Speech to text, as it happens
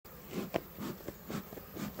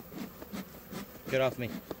Get off me.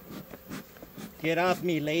 Get off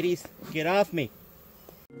me, ladies. Get off me.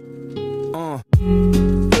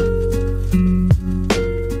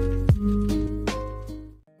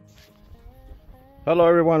 Hello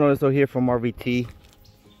everyone, Lorenzo here from RVT.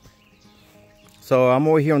 So I'm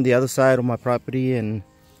over here on the other side of my property and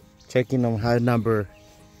checking on hive number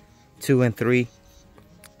 2 and 3.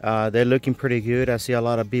 They're looking pretty good. I see a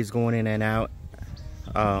lot of bees going in and out.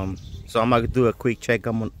 So I'm gonna do a quick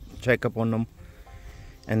checkup on them.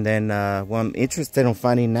 And then what I'm interested in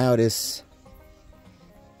finding out is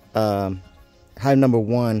hive number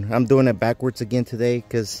 1. I'm doing it backwards again today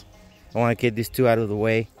because I want to get these 2 out of the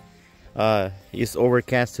way. It's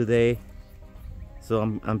overcast today, so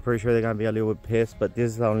I'm pretty sure they're gonna be a little bit pissed, but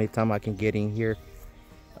this is the only time I can get in here.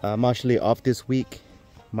 I'm actually off this week.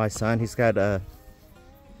 My son, he's got a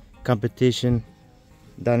competition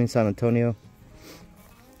down in San Antonio,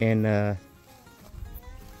 and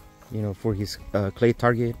you know, for his clay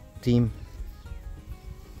target team.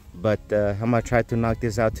 But I'm gonna try to knock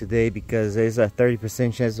this out today because there's a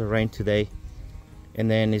 30% chance of rain today, and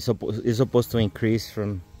then it's supposed to increase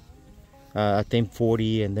from I think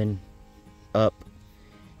 40 and then up,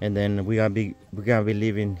 and then we're gonna be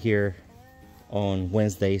leaving here on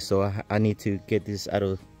Wednesday. So I need to get this out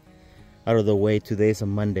of the way. Today's a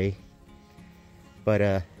Monday, but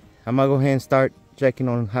I'm gonna go ahead and start checking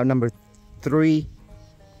on hive number 3,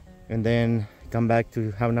 and then come back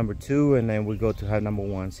to hive number 2, and then we go to hive number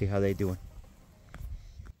 1, see how they doing.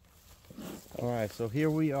 All right, so here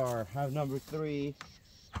we are, hive number 3.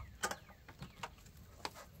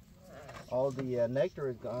 All the nectar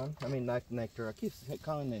is gone. I mean, not nectar. I keep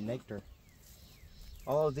calling it nectar.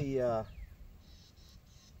 All of the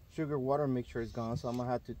sugar water mixture is gone, so I'm gonna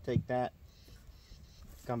have to take that,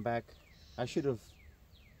 come back. I should have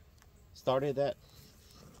started that,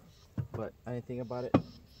 but I didn't think about it.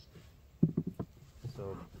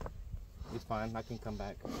 So it's fine. I can come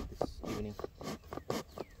back this evening.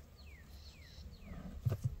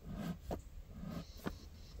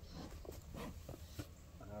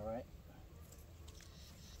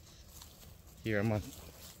 Here, I'm gonna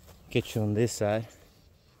get you on this side.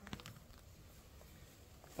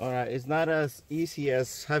 Alright, it's not as easy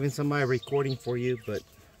as having somebody recording for you, but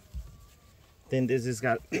then this has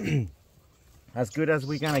got as good as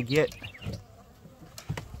we're gonna get.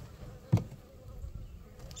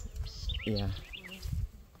 Yeah.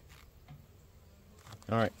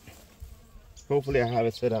 Alright. Hopefully I have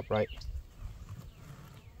it set up right.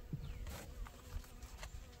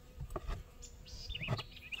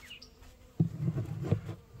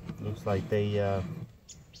 Looks like they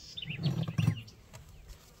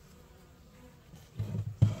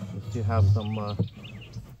still have some I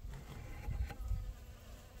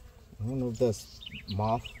don't know if that's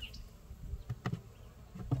moth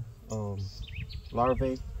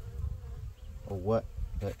larvae or what,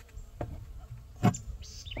 but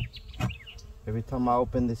every time I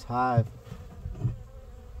open this hive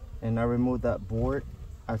and I remove that board,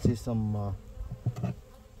 I see some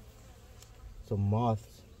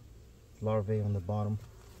moths, larvae on the bottom.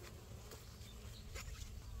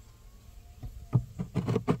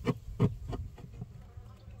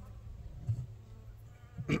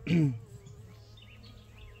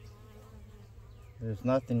 There's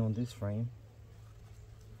nothing on this frame.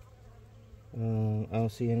 I don't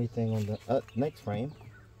see anything on the next frame.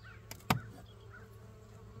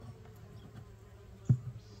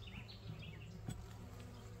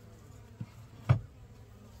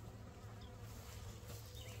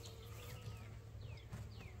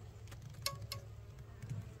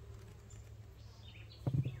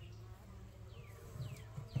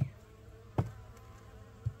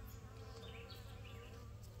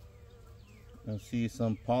 I see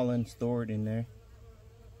some pollen stored in there.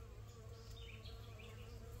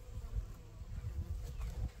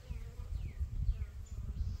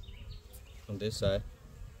 On this side,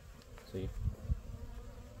 see.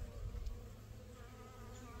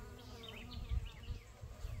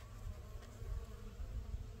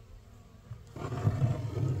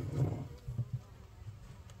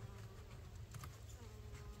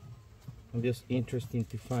 I'm just interested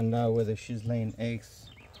to find out whether she's laying eggs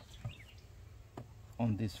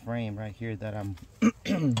on this frame right here that I'm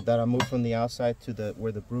that I moved from the outside to the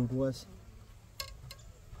where the brood was.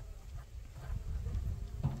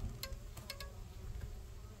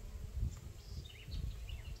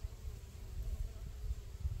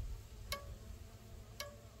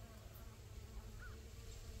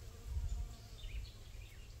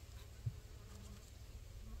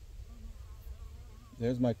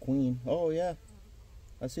 There's my queen. Oh yeah,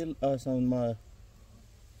 I see some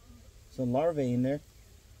larvae in there.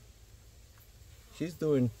 she's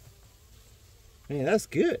doing, man, that's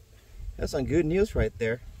good. That's some good news right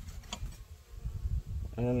there.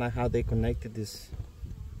 I don't know how they connected this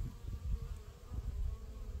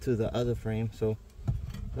to the other frame, so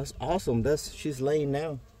that's awesome. She's laying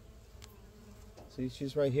now. See,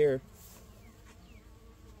 she's right here.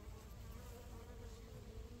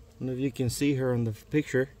 I don't know if you can see her on the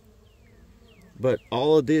picture, but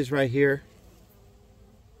all of this right here,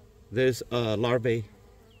 there's larvae.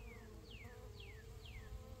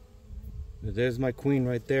 There's my queen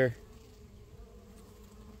right there.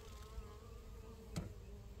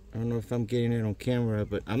 I don't know if I'm getting it on camera,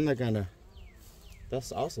 but I'm not gonna.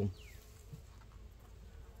 That's awesome.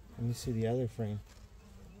 Let me see the other frame.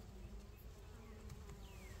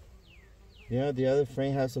 Yeah, the other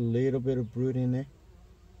frame has a little bit of brood in there.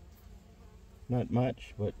 Not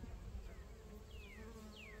much, but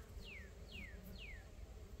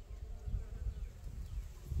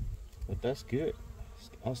that's good. It's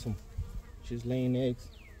awesome. She's laying eggs.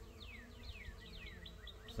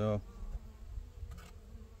 So,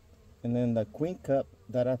 and then the queen cup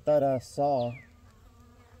that I thought I saw,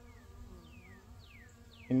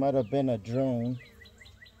 it might have been a drone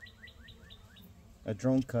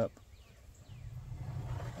cup.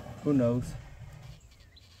 Who knows?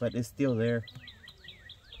 But it's still there.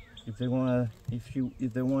 If they wanna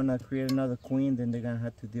create another queen, then they're gonna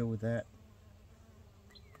have to deal with that.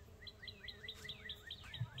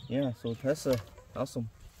 Yeah, so that's awesome.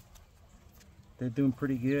 They're doing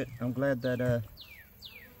pretty good. I'm glad that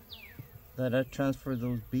I transferred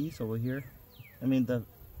those bees over here. I mean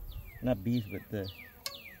not bees, but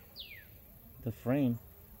the frame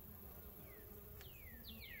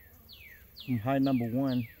from hive number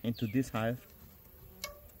 1 into this hive.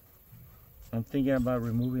 I'm thinking about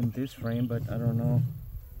removing this frame, but I don't know.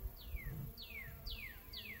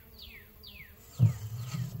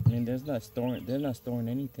 I mean, they're not storing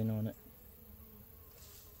anything on it.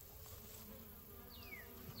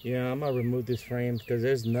 Yeah, I'm gonna remove this frame because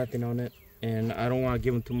there's nothing on it, and I don't want to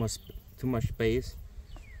give them too much space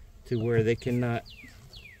to where they cannot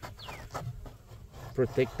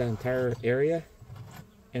protect the entire area.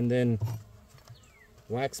 And then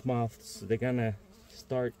wax moths, they're gonna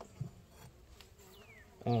start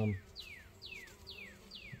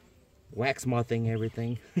wax mothing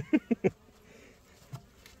everything.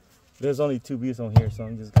 There's only 2 bees on here, so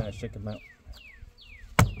I'm just gonna check them out.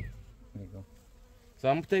 There you go. So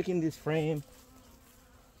I'm taking this frame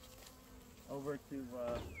over to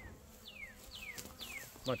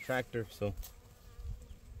my tractor. So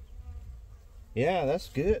yeah, that's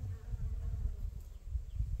good.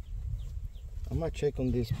 I'm gonna check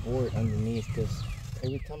on this board underneath, because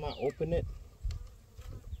every time I open it,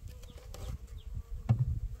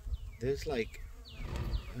 there's like,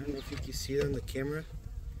 I don't know if you can see it on the camera,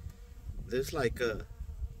 there's like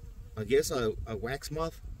I guess a wax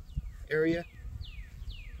moth area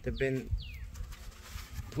they've been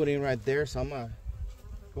putting right there. So I'm gonna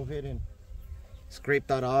go ahead and scrape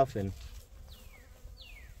that off, and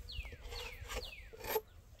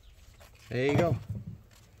there you go.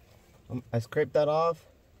 I scraped that off.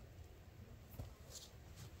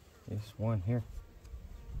 There's one here.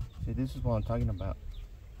 See, this is what I'm talking about.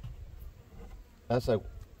 That's a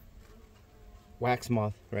wax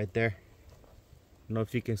moth right there. I don't know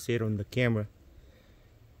if you can see it on the camera,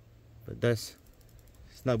 but it's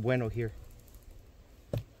not bueno here.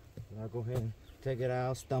 I'll go ahead and take it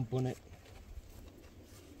out, stomp on it,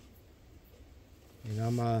 and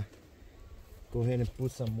I'm gonna go ahead and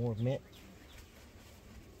put some more mint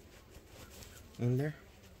in there.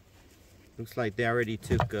 Looks like they already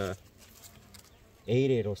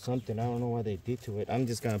ate it or something. I don't know what they did to it. I'm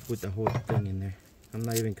just gonna put the whole thing in there. I'm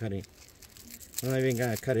not even gonna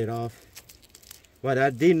cut it off. What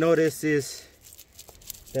I did notice is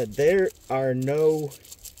that there are no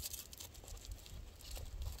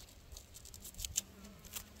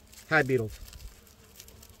hive beetles.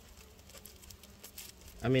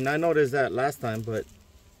 I mean, I noticed that last time, but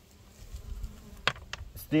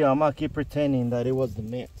still, I'm gonna keep pretending that it was the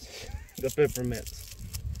mints, the peppermints.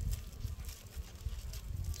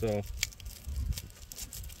 So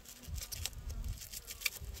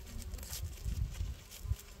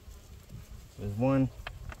there's one,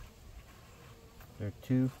 there are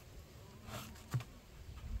 2.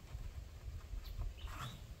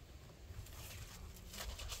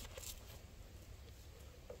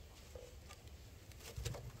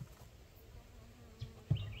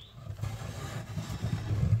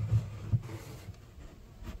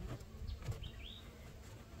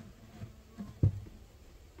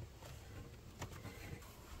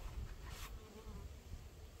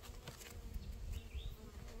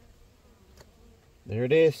 There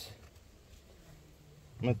it is.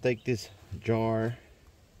 I'm gonna take this jar,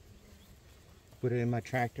 put it in my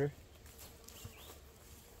tractor.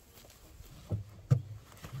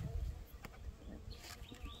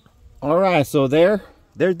 All right, so they're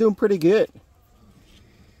doing pretty good.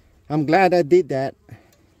 I'm glad I did that.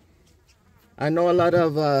 I know a lot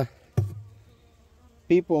of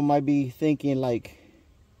people might be thinking like,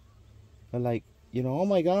 you know, oh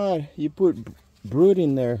my God, you put brood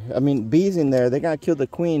in there. I mean, bees in there. They gotta kill the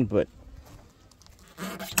queen. But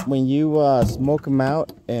when you smoke them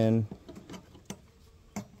out and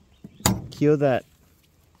kill that,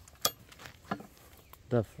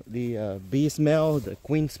 the bee smell, the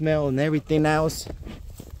queen smell, and everything else,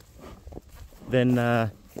 then I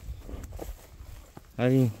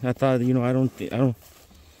thought, you know, I don't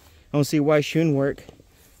see why it shouldn't work.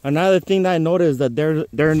 Another thing that I noticed that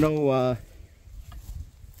there are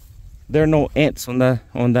no ants on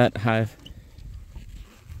that hive.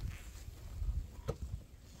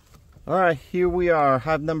 All right, here we are,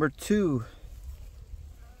 hive number 2.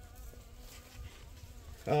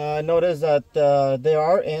 I noticed that there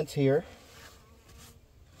are ants here,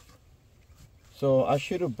 so I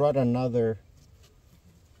should have brought another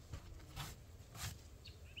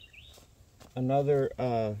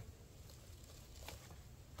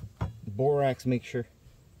borax mixture.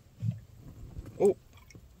 Oh,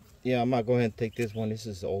 yeah, I'm gonna go ahead and take this one. This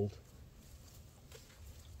is old.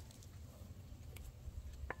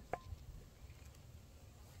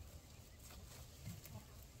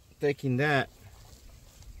 Taking that.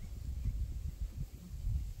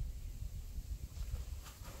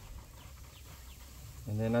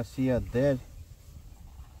 And then I see a dead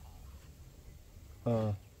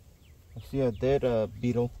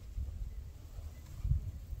beetle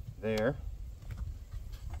there.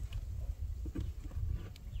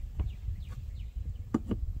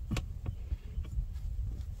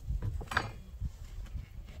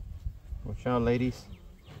 Watch out, ladies.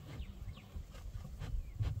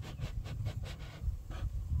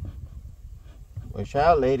 Watch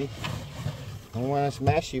out, lady. I don't want to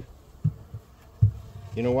smash you.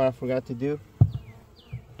 You know what I forgot to do?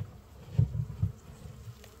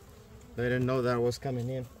 They didn't know that I was coming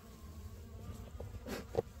in.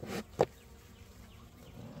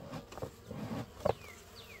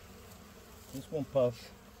 This one puffs.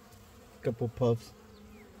 Couple puffs.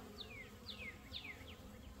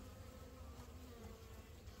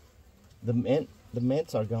 The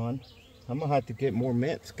mints are gone. I'm gonna have to get more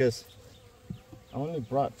mints because I only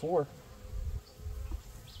brought 4.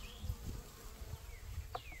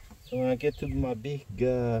 So when I get to my big,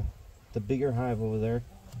 the bigger hive over there,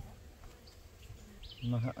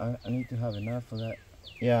 I need to have enough for that.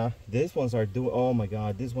 Yeah, these ones are doing, oh my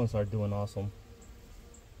God, these ones are doing awesome.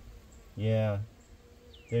 Yeah,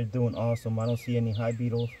 they're doing awesome. I don't see any hive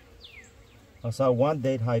beetles. I saw one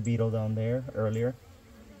dead hive beetle down there earlier,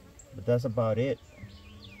 but that's about it.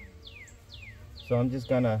 So I'm just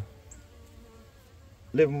gonna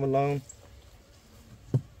leave them alone.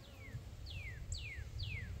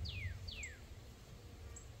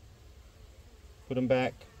 Put them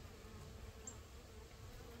back.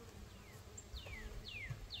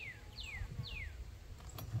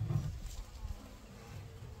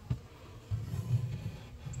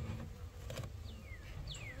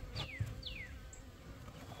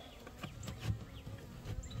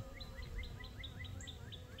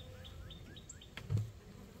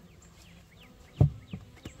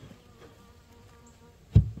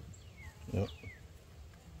 Yep.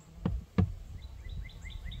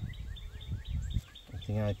 I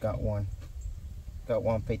think I got one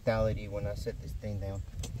fatality when I set this thing down.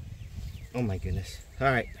 Oh my goodness. All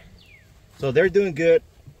right, so they're doing good.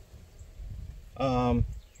 I'm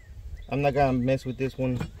not gonna mess with this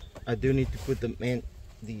one. I do need to put the mint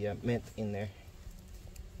in there.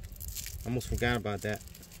 Almost forgot about that.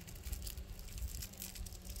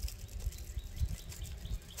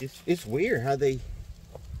 It's weird how they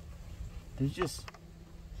just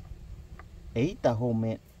ate the whole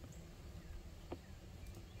mint.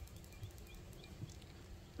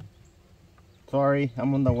 Sorry,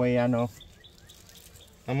 I'm on the way, I know.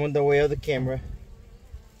 I'm on the way of the camera.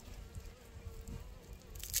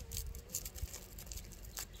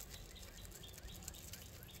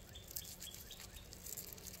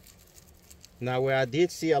 Now where I did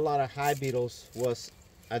see a lot of hive beetles was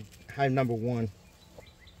at hive number 1.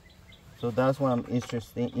 So that's what I'm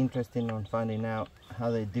interested in finding out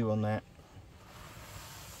how they do on that.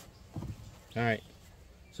 All right,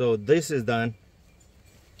 so this is done.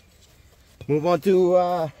 Move on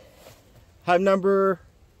to hive number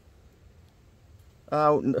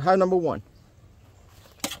 1.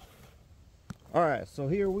 All right, so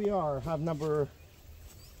here we are, hive number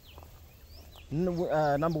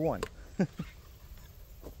one.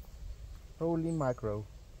 Holy macro.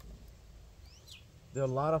 There are a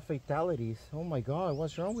lot of fatalities. Oh my God,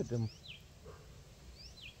 what's wrong with them?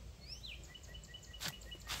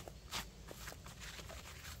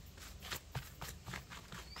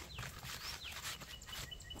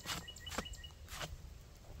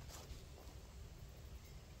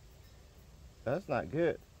 That's not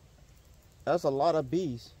good. That's a lot of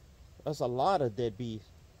bees. That's a lot of dead bees.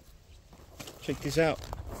 Check this out.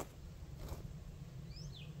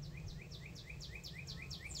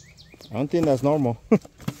 I don't think that's normal.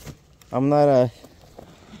 I'm not a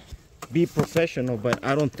bee professional, but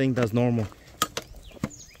I don't think that's normal.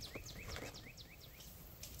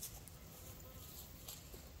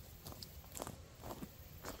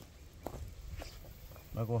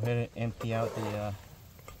 I'll go ahead and empty out the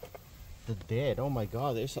dead. Oh my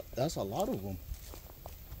God, that's a lot of them.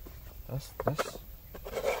 That's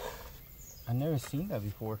I never seen that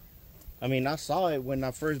before. I mean, I saw it when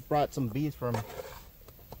I first brought some bees from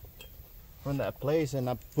that place, and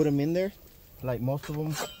I put them in there. Like, most of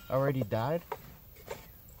them already died.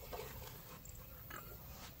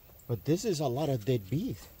 But this is a lot of dead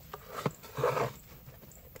bees. I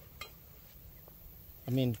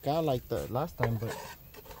mean, kind of like the last time, but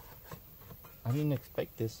I didn't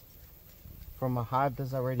expect this from a hive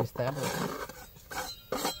that's already established.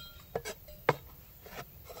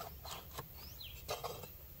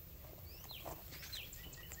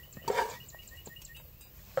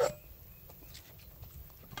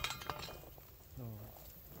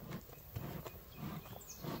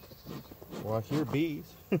 Well, I hear bees.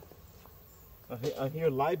 I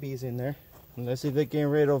hear live bees in there. And let's see if they're getting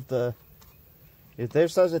rid of the... If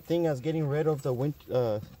there's such a thing as getting rid of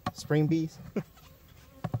the spring bees.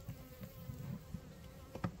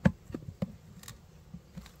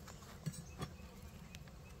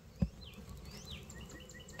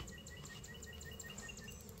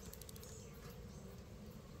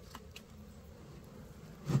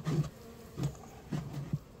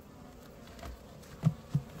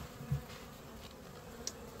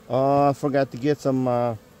 I forgot to get some.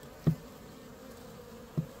 I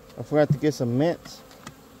forgot to get some mints.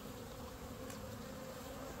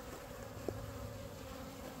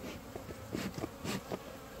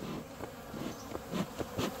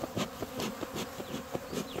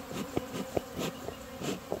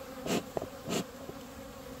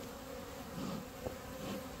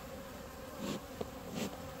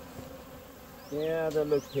 Yeah, they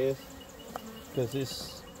look pissed because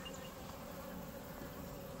it's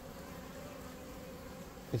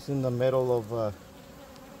in the middle of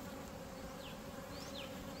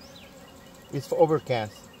it's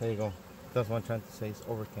overcast. There you go. That's what I'm trying to say. It's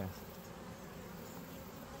overcast.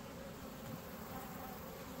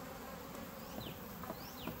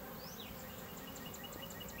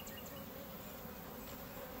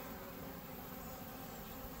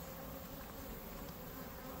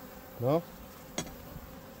 No,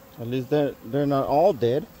 at least they're not all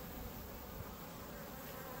dead.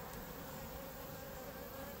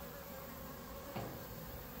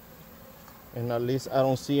 And at least I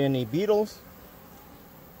don't see any beetles.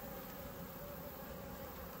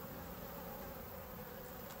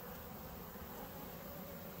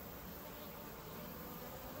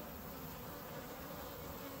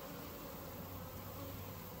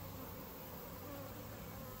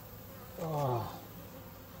 Oh.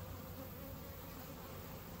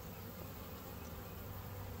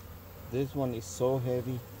 This one is so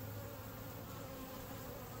heavy.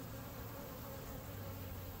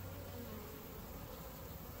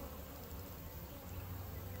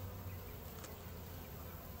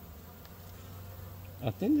 I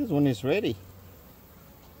think this one is ready.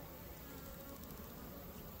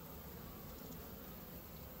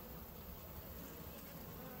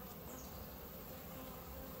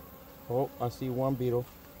 Oh, I see one beetle.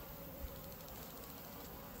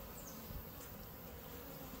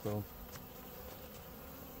 So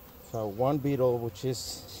one beetle, which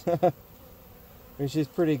is which is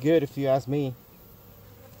pretty good if you ask me.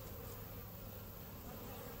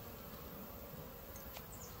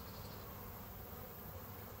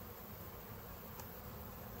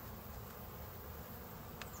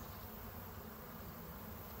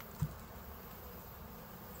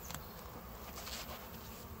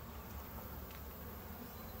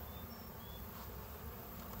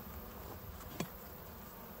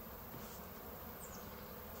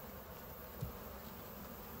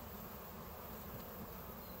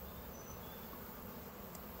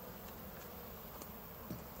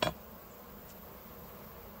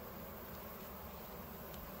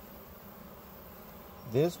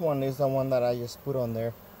 This one is the one that I just put on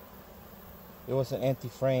there. It was an empty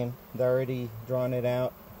frame. They already drawn it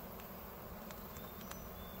out.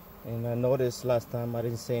 And I noticed last time I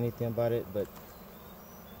didn't say anything about it, but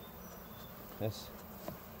that's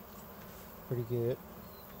pretty good.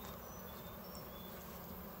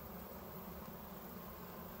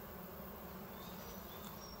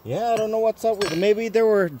 Yeah, I don't know what's up with it. Maybe there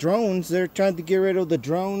were drones. They're trying to get rid of the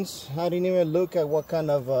drones. I didn't even look at what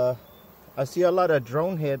kind of I see a lot of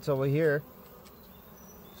drone heads over here.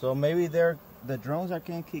 So maybe the drones are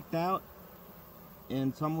getting kicked out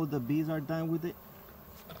and some of the bees are done with it.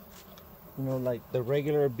 You know, like the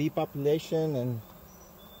regular bee population, and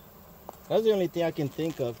that's the only thing I can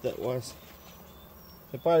think of that was.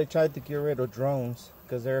 They probably tried to get rid of drones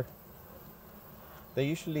because they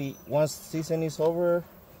usually, once season is over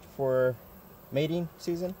for mating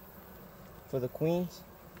season for the queens,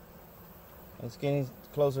 it's getting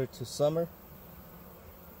closer to summer.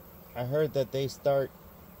 I heard that they start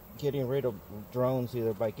getting rid of drones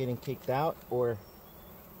either by getting kicked out or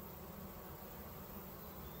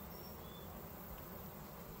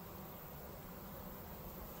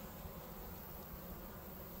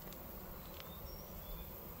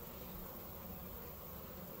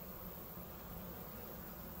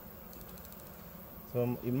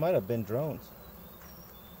so it might have been drones.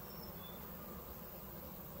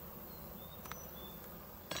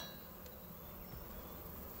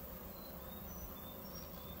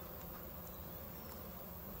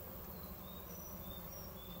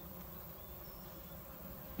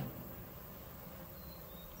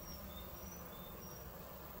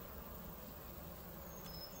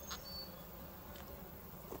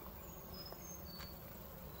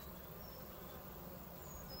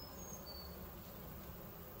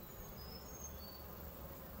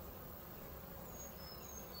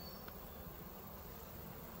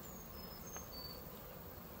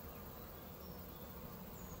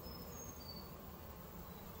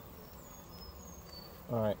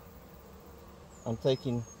 All right, I'm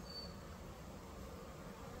taking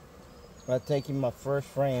my first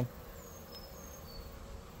frame.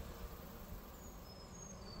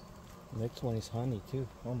 Next one is honey too.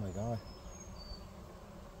 Oh my god.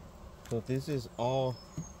 So this is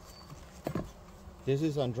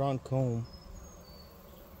undrawn comb.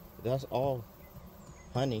 That's all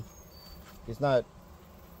honey. It's not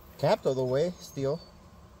capped all the way still,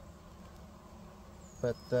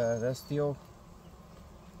 but that's still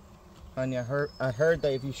honey. I heard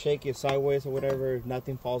that if you shake it sideways or whatever, if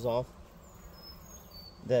nothing falls off,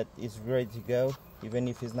 that it's ready to go, even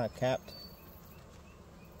if it's not capped.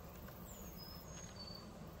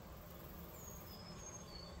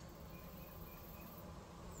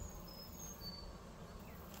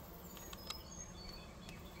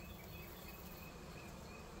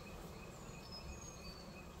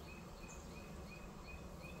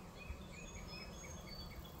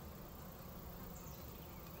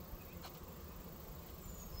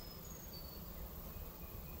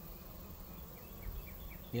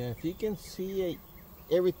 Yeah, if you can see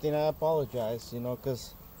everything, I apologize, you know,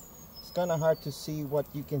 because it's kind of hard to see what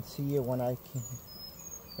you can see when I can,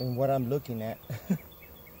 and what I'm looking at.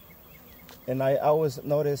 And I always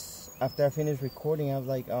notice after I finish recording, I was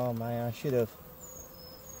like, oh man, I should have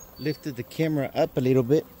lifted the camera up a little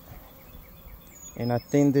bit. And I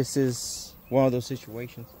think this is one of those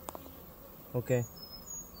situations. Okay.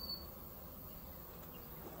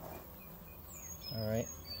 All right.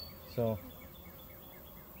 So.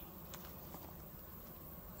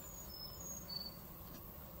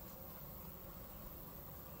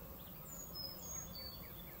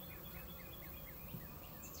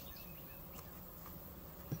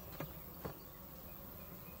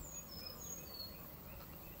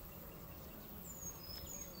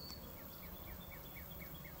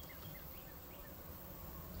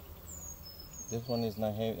 This one is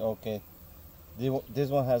not heavy. Okay, this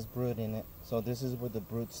one has brood in it, so this is where the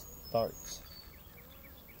brood starts.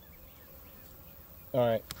 All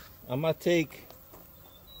right, I'm gonna take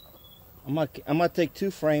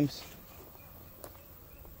 2 frames.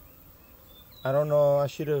 I don't know. I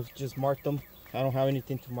should have just marked them. I don't have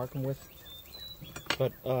anything to mark them with,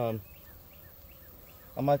 but I'm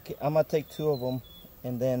gonna take 2 of them,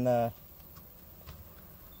 and then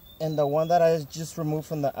and the one that I just removed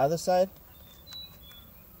from the other side,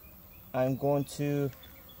 I'm going to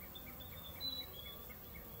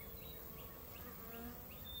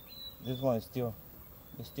this one is still,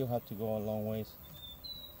 it still have to go a long ways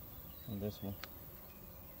on this one.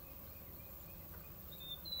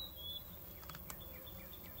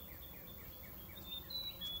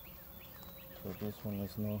 So this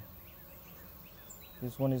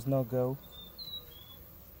one is no go.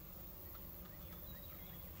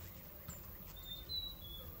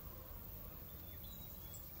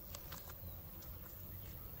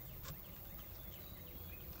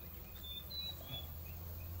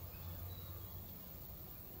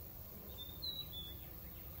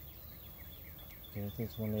 Okay,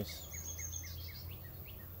 this one is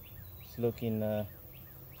looking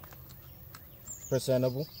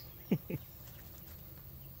presentable.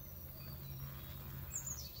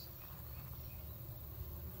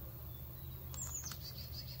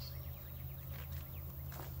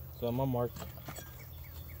 So I'm gonna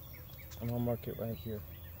mark it right here.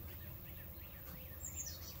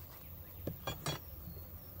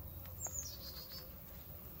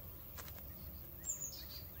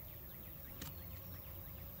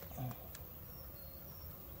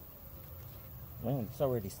 Man, it's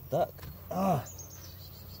already stuck. Ah.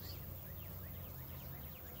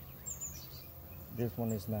 This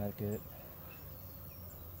one is not good.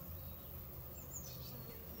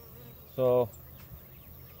 So,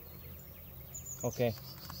 okay.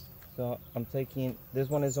 So I'm taking, this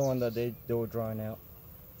one is the one that they were drawing out.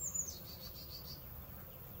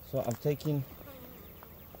 So I'm taking,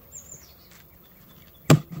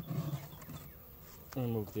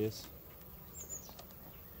 remove this.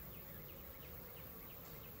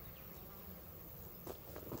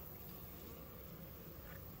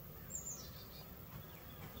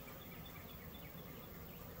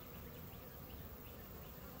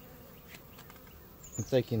 I'm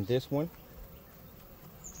taking this one.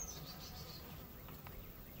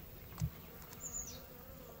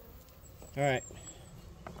 All right.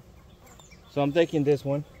 So I'm taking this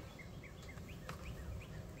one.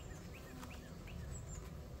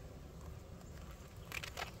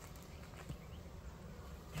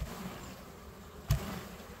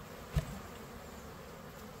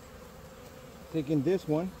 Taking this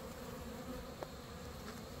one.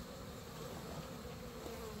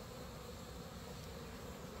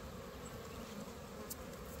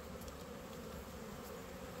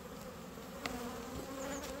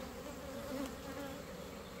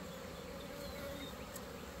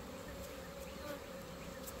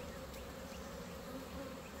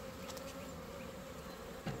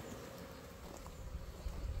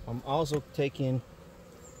 I'm also taking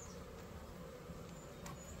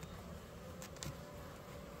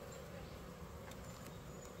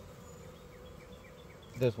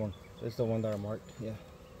this one. This is the one that I marked. Yeah.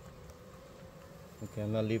 Okay,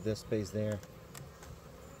 I'm gonna leave this space there.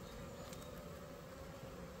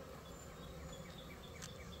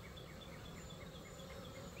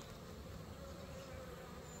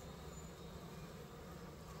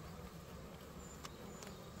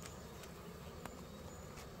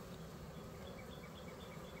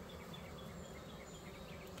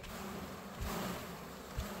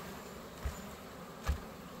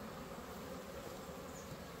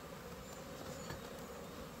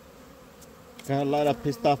 Got a lot of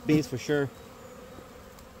pissed off bees for sure.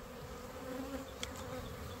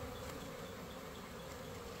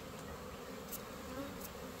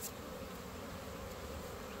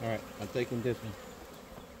 Alright, I'm taking this one.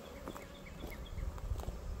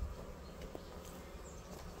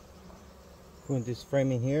 Put this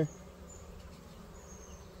frame in here.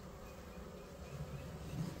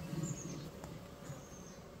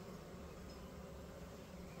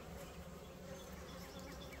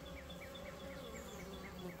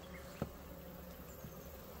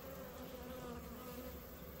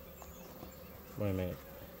 Wait a minute.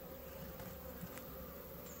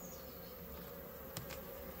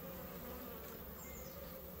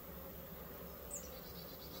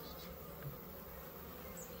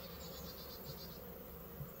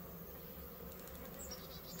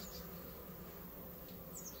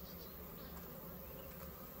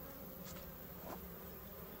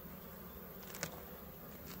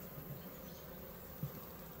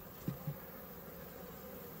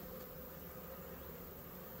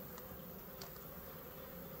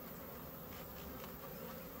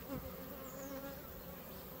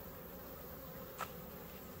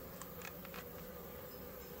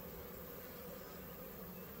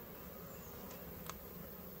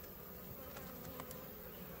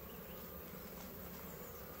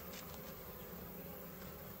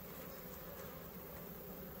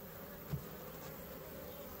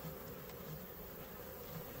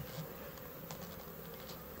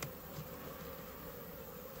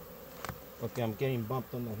 Okay, I'm getting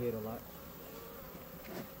bumped on the head a lot.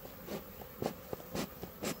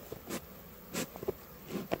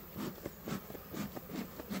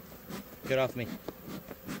 Get off me.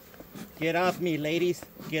 Get off me, ladies.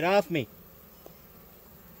 Get off me.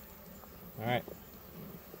 All right.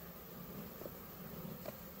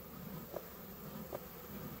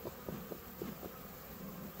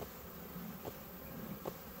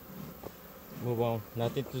 Move on.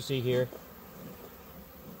 Nothing to see here.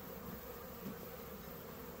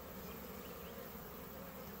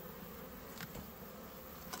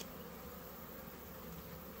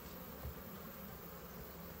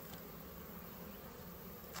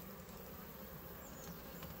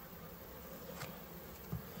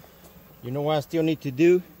 You know what I still need to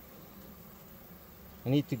do? I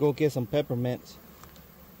need to go get some peppermints.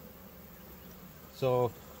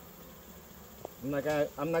 So I'm not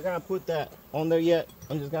gonna put that on there yet.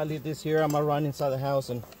 I'm just gonna leave this here. I'm gonna run inside the house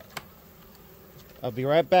and I'll be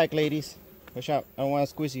right back, ladies. Watch out, I don't wanna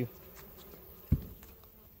squeeze you.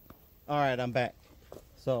 Alright, I'm back.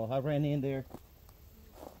 So I ran in there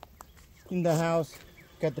in the house,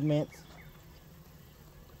 got the mints.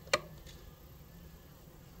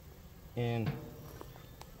 And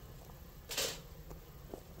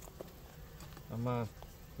I'm gonna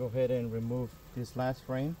go ahead and remove this last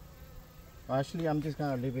frame. Actually, I'm just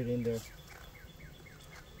gonna leave it in there.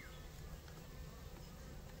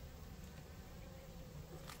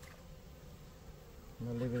 I'm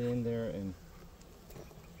gonna leave it in there and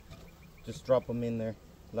just drop them in there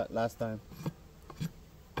last time.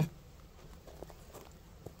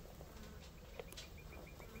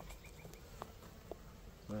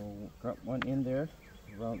 So drop one in there,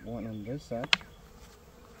 drop one on this side.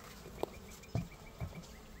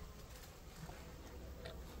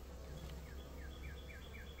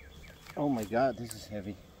 Oh my God, this is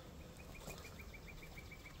heavy.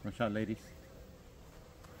 Watch out, ladies.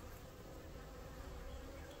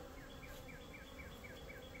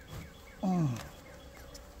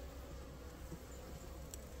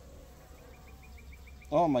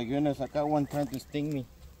 Oh my goodness, I got one trying to sting me.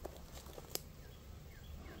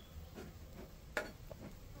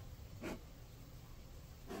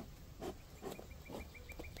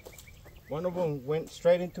 One of them went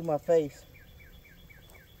straight into my face.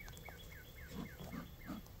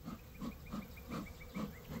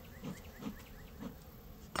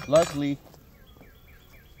 Luckily,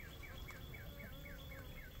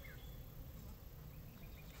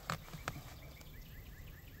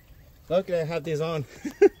 I have this on.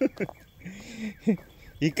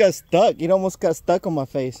 It got stuck. It almost got stuck on my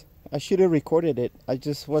face. I should have recorded it. I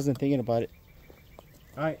just wasn't thinking about it.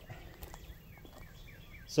 Alright.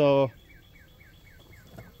 So,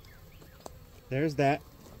 there's that.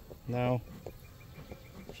 Now,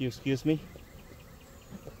 if you excuse me.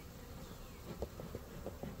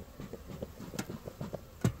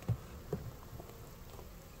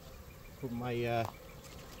 Put my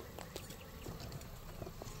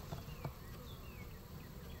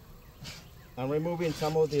I'm removing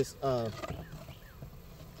some of this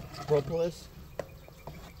propolis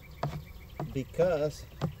because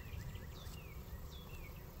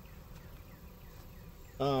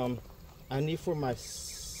I need for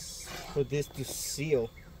this to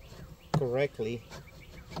seal correctly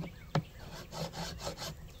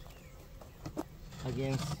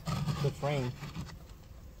against the frame.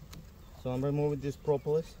 So I'm removing this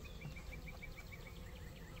propolis.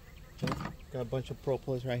 Okay, got a bunch of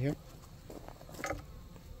propolis right here.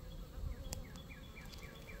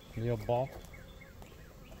 Little ball.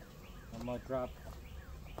 I'm gonna drop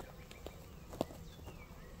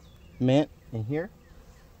mint in here.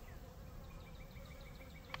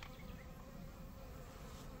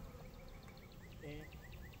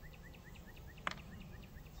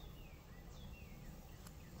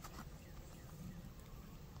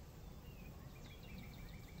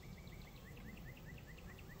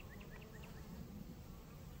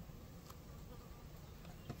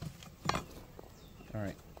 All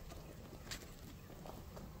right.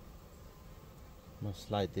 I'm gonna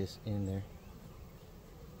slide this in there.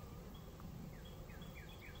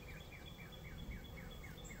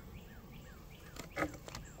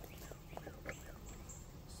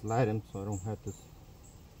 Slide them so I don't have to.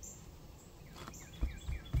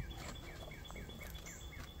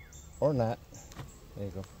 Or not. There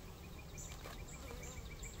you go.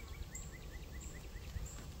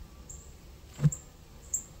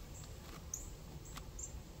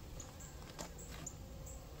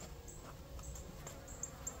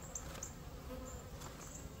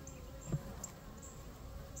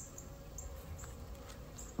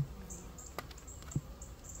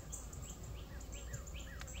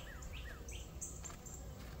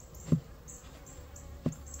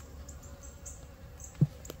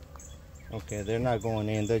 Okay, they're not going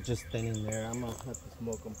in, they're just standing there. I'm gonna have to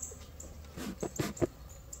smoke them.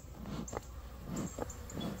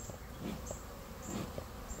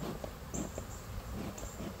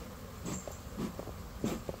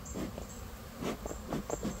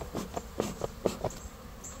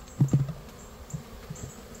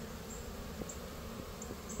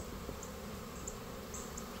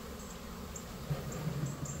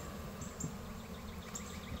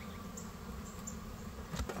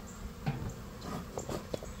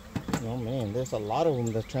 Oh man, there's a lot of them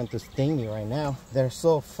that's trying to sting me right now. They're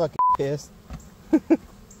so fucking pissed. I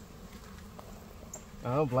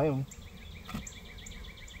don't blame them.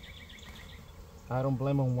 I don't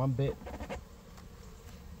blame them one bit.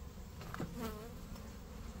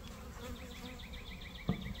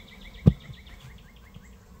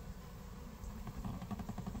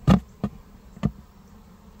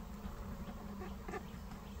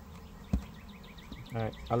 All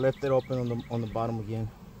right, I left it open on the bottom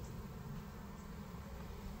again.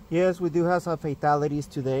 Yes, we do have some fatalities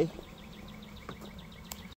today.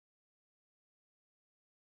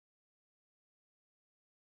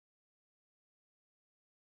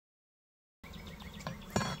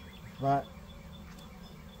 But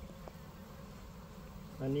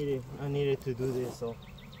I needed to do this, so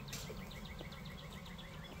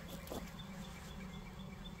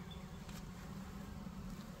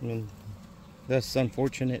I mean, that's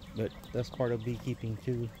unfortunate, but that's part of beekeeping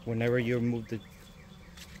too. Whenever you remove the,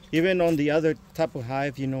 even on the other type of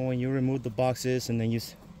hive, you know, when you remove the boxes and then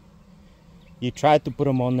you try to put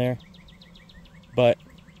them on there, but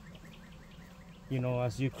you know,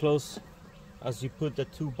 as you put the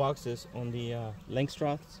two boxes on the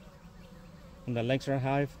Langstroths, on the Langstroth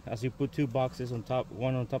hive, as you put two boxes on top,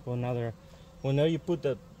 one on top of another, whenever you put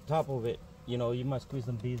the top of it, you know, you might squeeze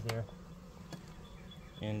some bees there.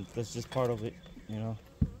 And that's just part of it, you know.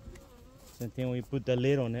 Same thing when you put the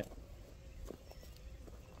lid on it.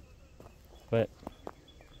 But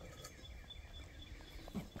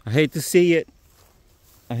I hate to see it.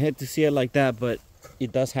 I hate to see it like that, but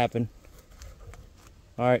it does happen.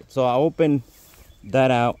 Alright, so I opened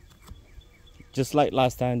that out. Just like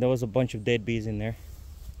last time, there was a bunch of dead bees in there.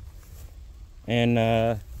 And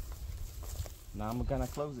now I'm gonna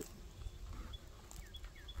close it.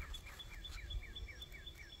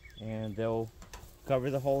 And they'll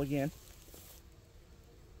cover the hole again.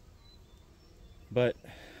 But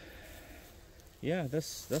yeah,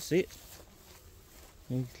 that's it.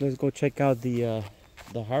 Let's go check out the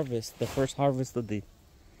harvest, the first harvest of the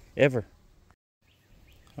ever.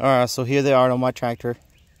 Alright, so here they are on my tractor.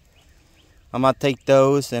 I'm gonna take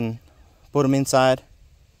those and put them inside.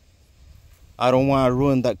 I don't want to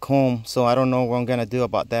ruin that comb, so I don't know what I'm gonna do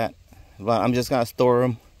about that. But I'm just gonna store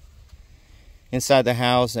them inside the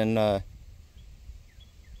house and I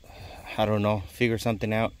don't know, figure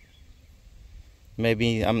something out.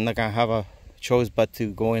 Maybe I'm not gonna have a choice but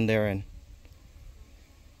to go in there and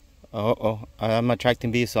I'm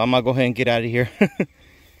attracting bees, so I'm gonna go ahead and get out of here.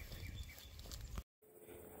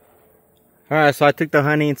 Alright, so I took the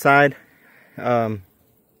honey inside. I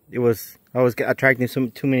was attracting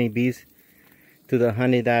too many bees to the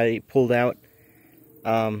honey that I pulled out,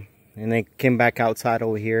 and they came back outside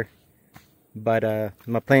over here. But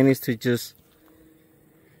my plan is to just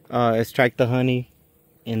extract the honey,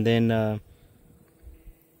 and then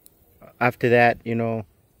after that, you know,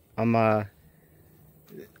 I'm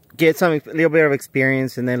get a little bit of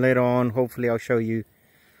experience, and then later on, hopefully, I'll show you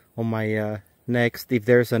on my next, if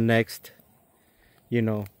there's a next, you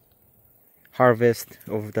know, harvest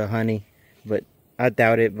of the honey. But I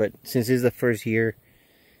doubt it. But since it's the first year,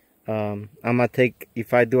 I'm gonna take,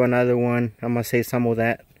 if I do another one, I'm gonna save some of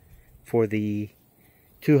that for the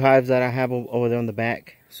two hives that I have over there on the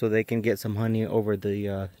back, so they can get some honey over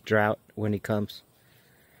the drought when it comes.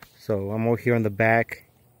 So I'm over here on the back,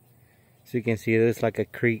 so you can see there's like a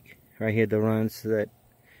creek right here that runs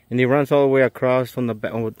and it runs all the way across on the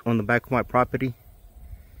back of my property.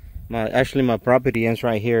 Actually my property ends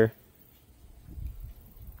right here.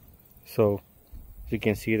 So as you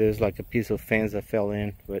can see, there's like a piece of fence that fell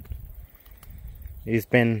in, but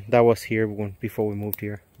that was here before we moved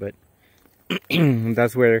here. But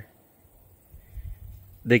that's where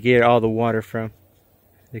they get all the water from.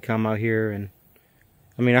 They come out here, and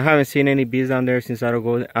I mean, I haven't seen any bees down there since I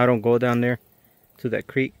don't go down there to that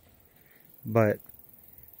creek. But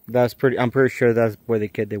I'm pretty sure that's where they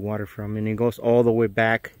get their water from, and it goes all the way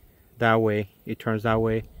back that way. It turns that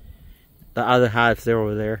way. The other hives, they're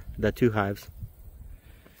over there, the two hives.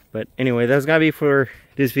 But anyway, that's gotta be for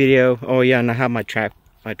this video. Oh yeah, and I have my trap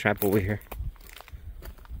over here,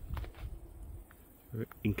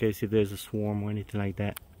 in case if there's a swarm or anything like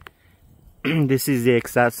that. This is the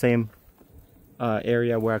exact same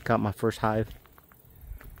area where I caught my first hive,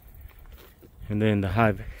 and then the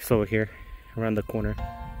hive is over here around the corner.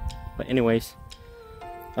 But anyways,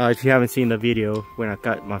 if you haven't seen the video when I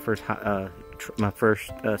got my first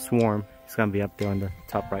swarm, it's gonna be up there on the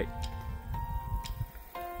top right.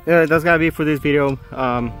 Yeah, that's gonna be it for this video.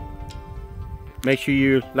 Make sure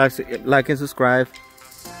you like and subscribe.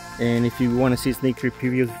 And if you want to see sneak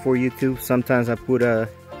previews for YouTube, sometimes I put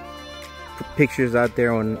pictures out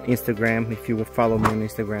there on Instagram. If you will follow me on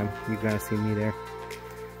Instagram, you're gonna see me there.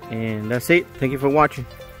 And that's it. Thank you for watching.